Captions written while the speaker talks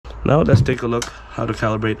Now let's take a look how to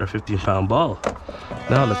calibrate our 15-pound ball.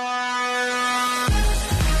 Now let's...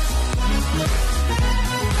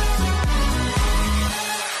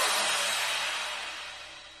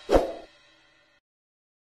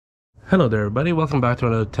 Hello there everybody, welcome back to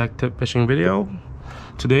another tech tip fishing video.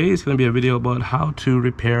 Today is going to be a video about how to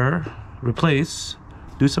repair, replace,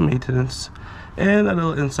 do some maintenance, and a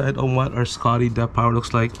little insight on what our Scotty Depthpower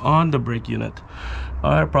looks like on the brake unit.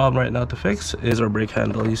 Our problem right now to fix is our brake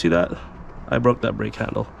handle. You see that? I broke that brake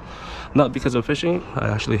handle. Not because of fishing, I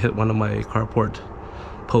actually hit one of my carport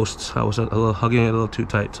posts. I was hugging it a little too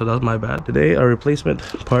tight, so that was my bad. Today our replacement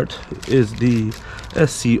part is the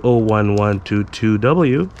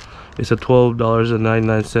SC01122W. It's a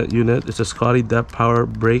 $12.99 unit. It's a Scotty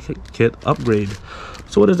Depthpower brake kit upgrade.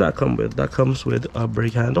 So what does that come with? That comes with a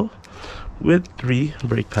brake handle with 3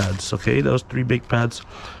 brake pads. Okay, those 3 brake pads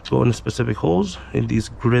go in specific holes in these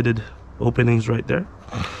gridded openings right there.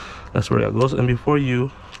 That's where that goes. And before you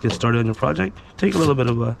get started on your project, take a little bit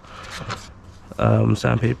of a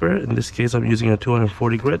sandpaper. In this case, I'm using a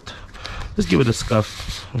 240 grit. Just give it a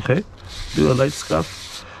scuff. Okay, do a light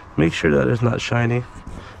scuff. Make sure that it's not shiny.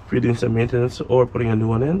 If you're doing some maintenance or putting a new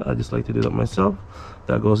one in, I just like to do that myself.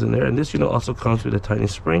 That goes in there, and this unit also comes with a tiny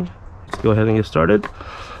spring. Let's go ahead and get started.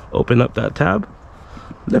 Open up that tab,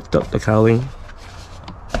 lift up the cowling,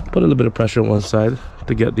 put a little bit of pressure on one side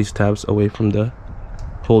to get these tabs away from the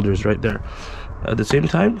holders right there. At the same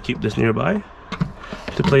time, keep this nearby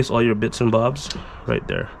to place all your bits and bobs right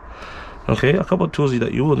there. Okay, a couple of tools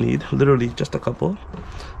that you will need, literally just a couple,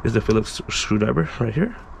 is the Phillips screwdriver right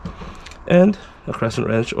here, and a crescent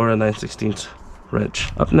wrench or a 9/16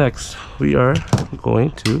 wrench. Up next, we are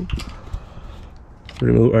going to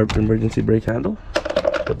remove our emergency brake handle.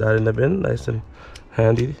 Put that in the bin, nice and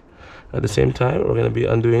handy. At the same time, we're going to be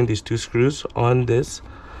undoing these 2 screws on this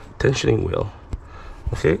tensioning wheel.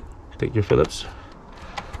 Okay, take your Phillips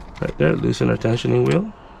right there, loosen our tensioning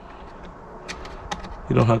wheel.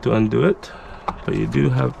 You don't have to undo it, but you do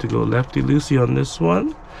have to go lefty-loosey on this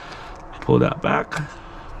one. Pull that back.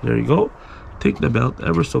 There you go. Take the belt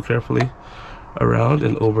ever so carefully around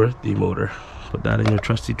and over the motor. Put that in your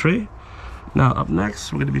trusty tray. Now up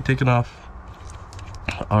next, we're going to be taking off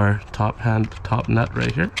our top nut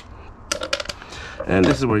right here, and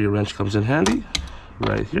this is where your wrench comes in handy,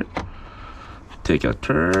 right here. Take a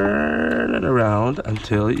turn it around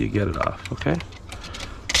until you get it off. Okay,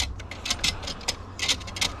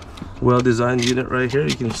 well designed unit right here.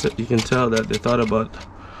 You can tell that they thought about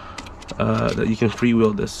that you can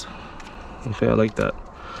freewheel this. Okay, I like that.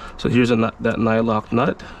 So here's a nut, that nylock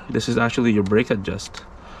nut. This is actually your brake adjust.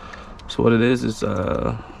 So what it is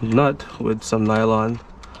a nut with some nylon,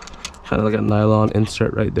 kind of like a nylon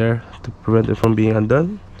insert right there to prevent it from being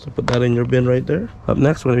undone. So put that in your bin right there. Up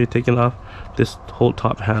next, we're going to be taking off this whole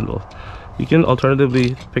top handle. You can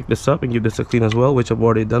alternatively pick this up and give this a clean as well, which I've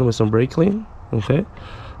already done with some brake clean. Okay,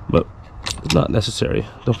 but it's not necessary.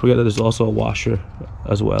 Don't forget that there's also a washer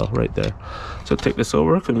as well right there. So take this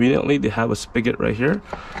over. Conveniently, they have a spigot right here,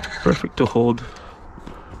 perfect to hold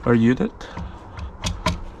our unit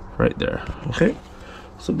right there. Okay,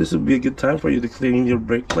 so this would be a good time for you to clean your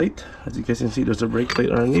brake plate. As you guys can see, there's a brake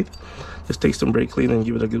plate underneath. Just take some brake clean and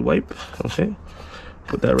give it a good wipe. Okay,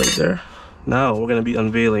 put that right there. Now we're going to be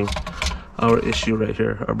unveiling our issue right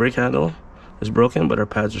here. Our brake handle is broken, but our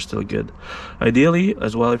pads are still good. Ideally,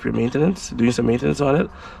 as well, if you're doing some maintenance on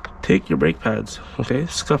it, take your brake pads, okay,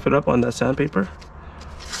 scuff it up on that sandpaper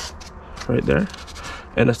right there,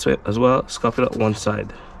 and as well scuff it up one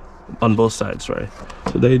side, on both sides, sorry.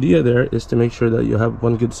 So the idea there is to make sure that you have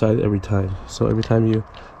one good side every time. So every time you,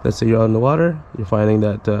 let's say you're out in the water, you're finding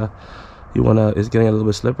that it's getting a little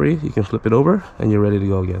bit slippery, you can flip it over and you're ready to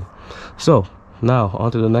go again. So now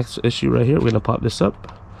on to the next issue right here. We're gonna pop this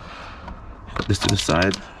up, put this to the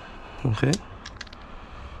side, okay,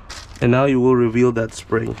 and now you will reveal that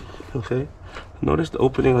spring. Okay, notice the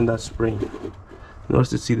opening on that spring.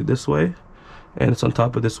 Notice it's seated this way, and it's on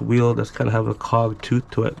top of this wheel that's kind of have a cog tooth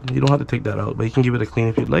to it. You don't have to take that out, but you can give it a clean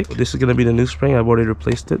if you'd like. This is going to be the new spring. I've already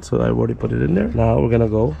replaced it, so I've already put it in there. Now we're gonna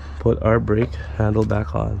go put our brake handle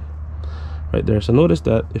back on right there. So notice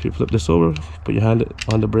that if you flip this over, put your hand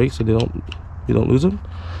on the brake so you don't lose them.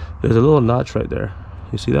 There's a little notch right there.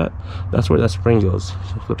 You see that? That's where that spring goes.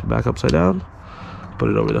 So flip it back upside down, put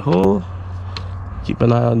it over the hole. Keep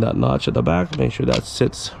an eye on that notch at the back. Make sure that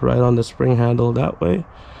sits right on the spring handle that way.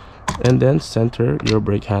 And then center your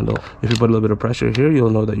brake handle. If you put a little bit of pressure here,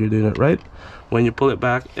 you'll know that you're doing it right. When you pull it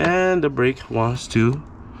back and the brake wants to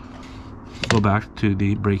go back to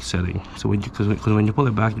the brake setting. So because when you pull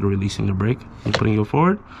it back, you're releasing the brake. You're putting it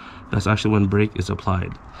forward, That's actually when brake is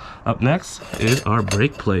applied. Up next is our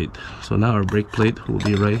brake plate. So now our brake plate will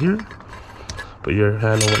be right here. Put your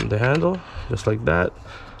hand on the handle, just like that.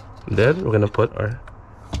 Then we're gonna put our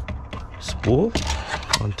spool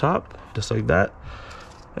on top, just like that.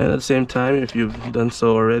 And at the same time, if you've done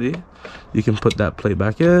so already, you can put that plate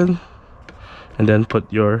back in, and then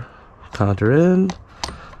put your counter in.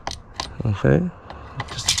 Okay,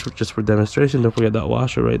 just for demonstration, don't forget that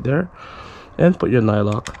washer right there, and put your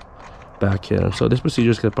nylock back in. So this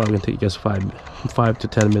procedure is probably gonna take you guys 5 to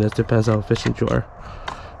 10 minutes, depends how efficient you are.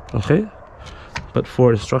 Okay, but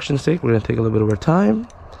for instruction's sake, we're gonna take a little bit of our time.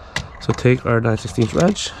 So take our 9/16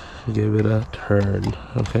 wrench, give it a turn.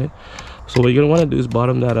 Okay, so what you're gonna want to do is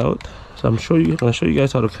bottom that out. So I'm gonna show you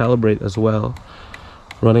guys how to calibrate as well,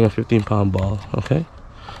 running a 15-pound ball. Okay,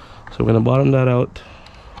 so we're gonna bottom that out.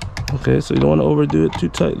 Okay, so you don't want to overdo it too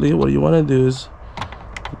tightly. What you want to do is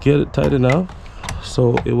get it tight enough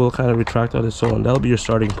so it will kind of retract on its own. That'll be your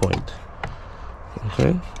starting point.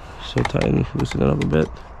 Okay, so tighten, loosen it up a bit.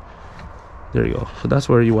 There you go. So that's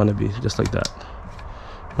where you want to be, just like that.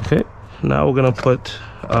 Okay, now we're gonna put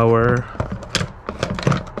our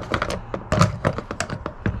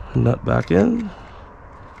nut back in,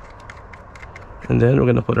 and then we're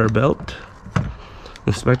gonna put our belt.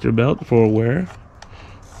 Inspect your belt for wear,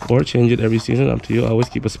 or change it every season, up to you. Always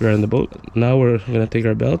keep a spare in the boat. Now we're gonna take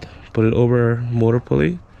our belt, put it over our motor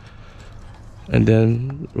pulley, and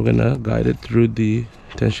then we're gonna guide it through the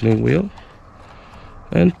tensioning wheel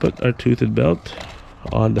and put our toothed belt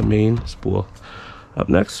on the main spool. Up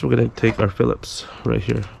next, we're gonna take our Phillips right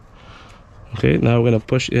here. Okay, now we're gonna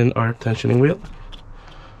push in our tensioning wheel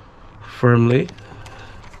firmly.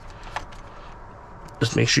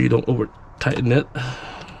 Just make sure you don't over tighten it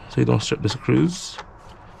so you don't strip the screws.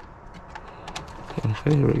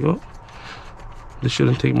 Okay, here we go. This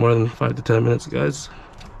shouldn't take more than 5 to 10 minutes, guys.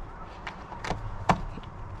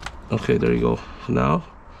 Okay, there you go. Now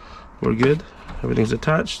we're good. Everything's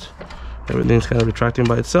attached. Everything's kind of retracting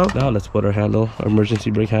by itself. Now let's put our handle, our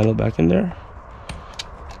emergency brake handle, back in there.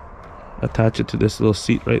 Attach it to this little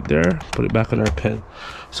seat right there. Put it back on our pin.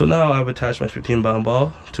 So now I've attached my 15-pound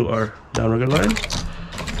ball to our downrigger line.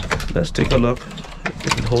 Let's take a look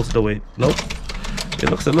if it holds the weight. Nope. It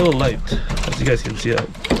looks a little light, as you guys can see.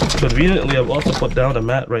 Conveniently, I've also put down a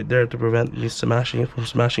mat right there to prevent me smashing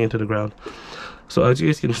into the ground. So as you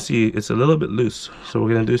guys can see, it's a little bit loose. So what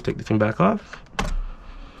we're gonna do is take the thing back off,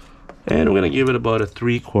 and we're gonna give it about a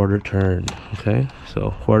 3/4 turn. Okay,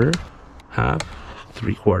 so quarter, half,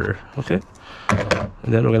 3/4. Okay,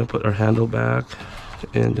 and then we're gonna put our handle back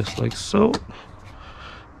in just like so.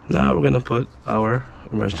 Now we're gonna put our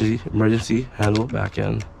emergency handle back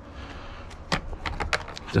in,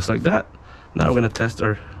 just like that. Now we're gonna test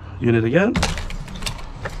our unit again.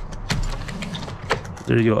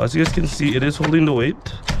 There you go. As you guys can see, it is holding the weight,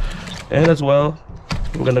 and as well,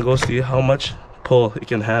 we're gonna go see how much pull it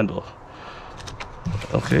can handle.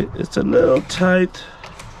 Okay, it's a little tight,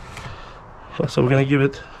 so we're gonna give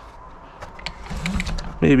it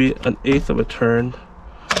maybe 1/8 of a turn.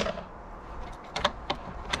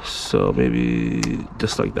 So maybe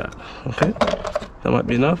just like that. Okay, that might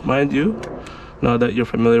be enough. Mind you, now that you're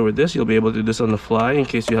familiar with this, you'll be able to do this on the fly in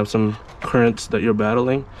case you have some currents that you're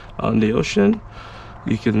battling on the ocean.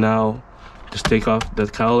 You can now just take off the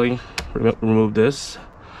cowling, remove this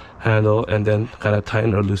handle, and then kind of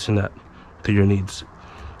tighten or loosen that to your needs.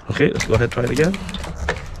 Okay, let's go ahead and try it again.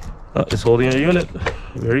 It's holding your unit.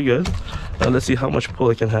 Very good. Now let's see how much pull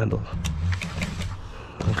it can handle.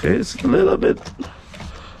 Okay, it's a little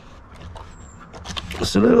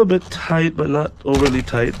bit tight, but not overly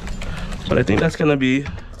tight. But I think that's gonna be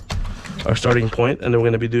our starting point, and then we're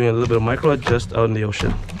gonna be doing a little bit of micro adjust out in the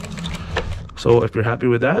ocean. So if you're happy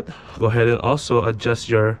with that, go ahead and also adjust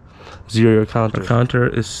your zero counter. Our counter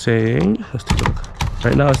is saying, let's take a look.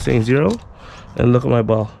 Right now it's saying 0, and look at my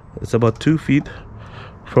ball. It's about 2 feet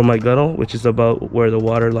from my gunnel, which is about where the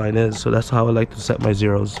water line is. So that's how I like to set my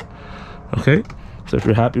zeros. Okay, so if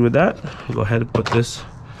you're happy with that, go ahead and put this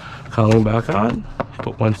cowling back on.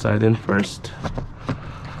 Put one side in first,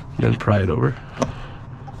 then pry it over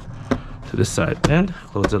to this side and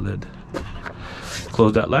close the lid.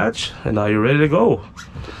 Close that latch, and now you're ready to go.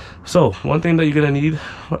 So one thing that you're gonna need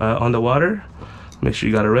on the water, make sure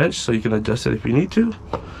you got a wrench so you can adjust it if you need to.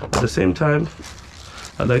 At the same time,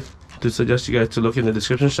 I'd like to suggest you guys to look in the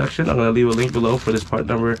description section. I'm gonna leave a link below for this part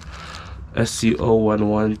number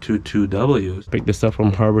SCO1122W. Pick this up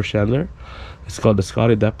from Harbor Chandler. It's called the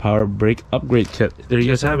Scotty Depthpower Brake Upgrade Kit. There you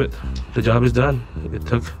guys have it. The job is done. It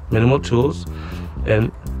took minimal tools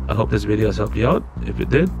and I hope this video has helped you out. If it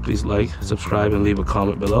did, please like, subscribe, and leave a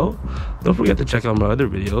comment below. Don't forget to check out my other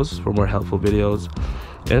videos for more helpful videos,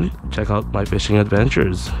 and check out my fishing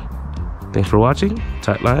adventures. Thanks for watching,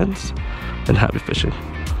 tight lines, and happy fishing.